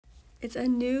It's a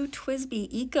new Twsbi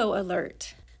ECO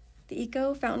alert. The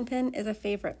ECO fountain pen is a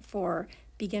favorite for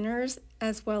beginners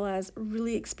as well as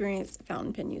really experienced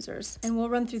fountain pen users. And we'll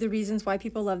run through the reasons why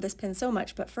people love this pen so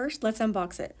much, but first let's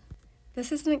unbox it.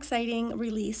 This is an exciting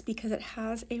release because it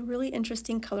has a really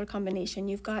interesting color combination.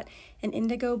 You've got an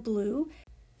indigo blue,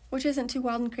 which isn't too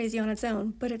wild and crazy on its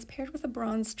own, but it's paired with a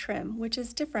bronze trim, which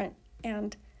is different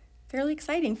and fairly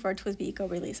exciting for a Twsbi ECO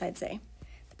release, I'd say.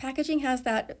 The packaging has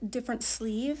that different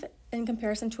sleeve in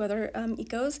comparison to other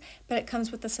Ecos, but it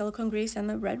comes with the silicone grease and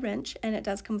the red wrench, and it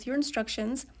does come with your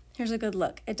instructions. Here's a good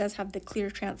look. It does have the clear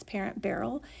transparent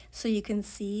barrel, so you can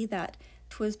see that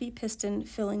Twsbi piston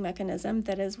filling mechanism.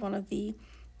 That is one of the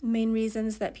main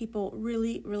reasons that people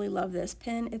really love this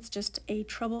pen. It's just a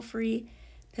trouble-free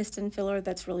piston filler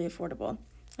that's really affordable.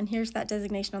 And here's that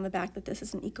designation on the back that this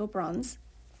is an Eco Bronze.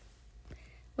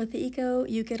 With the ECO,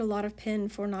 you get a lot of pen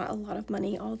for not a lot of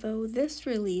money, although this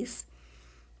release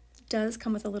does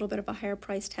come with a little bit of a higher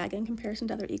price tag in comparison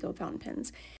to other ECO fountain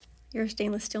pens. Your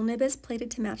stainless steel nib is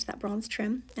plated to match that bronze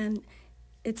trim, and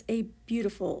it's a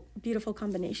beautiful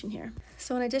combination here.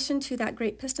 So in addition to that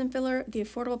great piston filler, the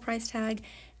affordable price tag,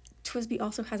 Twsbi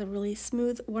also has a really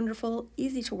smooth, wonderful,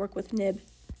 easy to work with nib.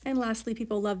 And lastly,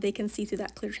 people love they can see through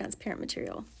that clear transparent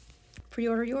material.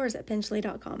 Pre-order yours at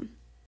pinchlet.com.